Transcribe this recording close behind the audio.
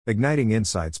Igniting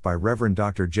Insights by Reverend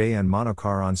Dr. J. N.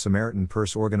 Monokar on Samaritan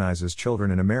Purse organizes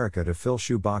children in America to fill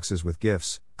shoe boxes with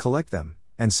gifts, collect them,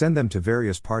 and send them to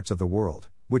various parts of the world,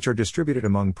 which are distributed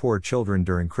among poor children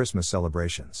during Christmas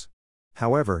celebrations.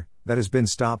 However, that has been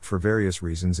stopped for various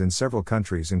reasons in several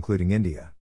countries including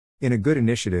India. In a good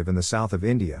initiative in the south of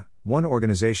India, one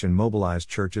organization mobilized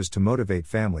churches to motivate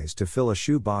families to fill a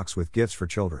shoe box with gifts for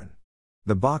children.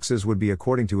 The boxes would be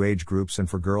according to age groups and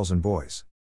for girls and boys.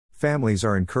 Families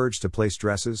are encouraged to place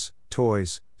dresses,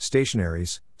 toys,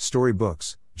 stationaries,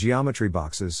 storybooks, geometry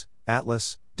boxes,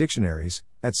 atlas, dictionaries,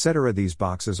 etc. These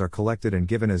boxes are collected and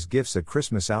given as gifts at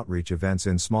Christmas outreach events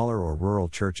in smaller or rural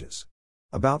churches.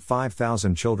 About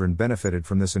 5,000 children benefited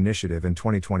from this initiative in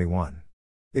 2021.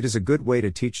 It is a good way to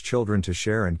teach children to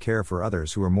share and care for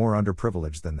others who are more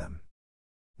underprivileged than them.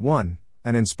 1.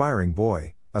 An inspiring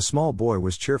boy. A small boy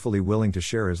was cheerfully willing to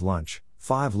share his lunch,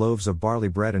 5 loaves of barley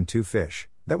bread and 2 fish,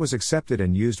 that was accepted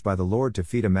and used by the Lord to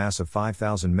feed a mass of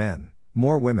 5,000 men,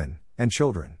 more women, and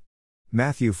children.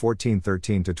 Matthew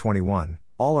 14:13-21.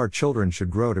 All our children should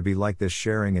grow to be like this,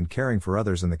 sharing and caring for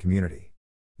others in the community.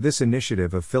 This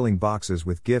initiative of filling boxes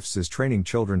with gifts is training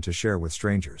children to share with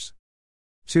strangers.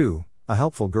 2. A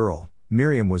helpful girl.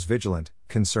 Miriam was vigilant,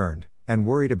 concerned, and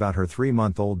worried about her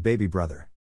 3-month-old baby brother.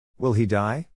 Will he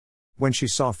die? When she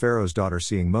saw Pharaoh's daughter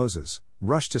seeing Moses,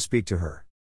 rushed to speak to her.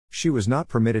 She was not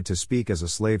permitted to speak as a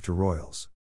slave to royals.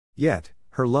 Yet,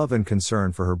 her love and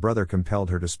concern for her brother compelled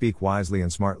her to speak wisely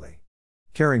and smartly.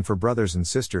 Caring for brothers and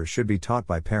sisters should be taught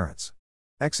by parents.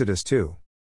 Exodus 2.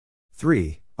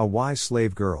 3. A wise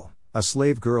slave girl. A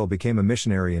slave girl became a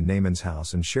missionary in Naaman's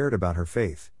house and shared about her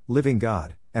faith, living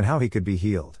God, and how he could be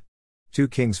healed. 2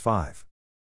 Kings 5.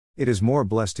 It is more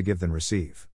blessed to give than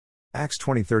receive. Acts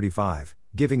 20:35.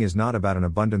 Giving is not about an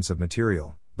abundance of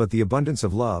material, but the abundance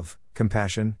of love,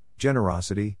 compassion,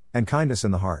 generosity, and kindness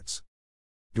in the hearts.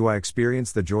 Do I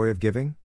experience the joy of giving?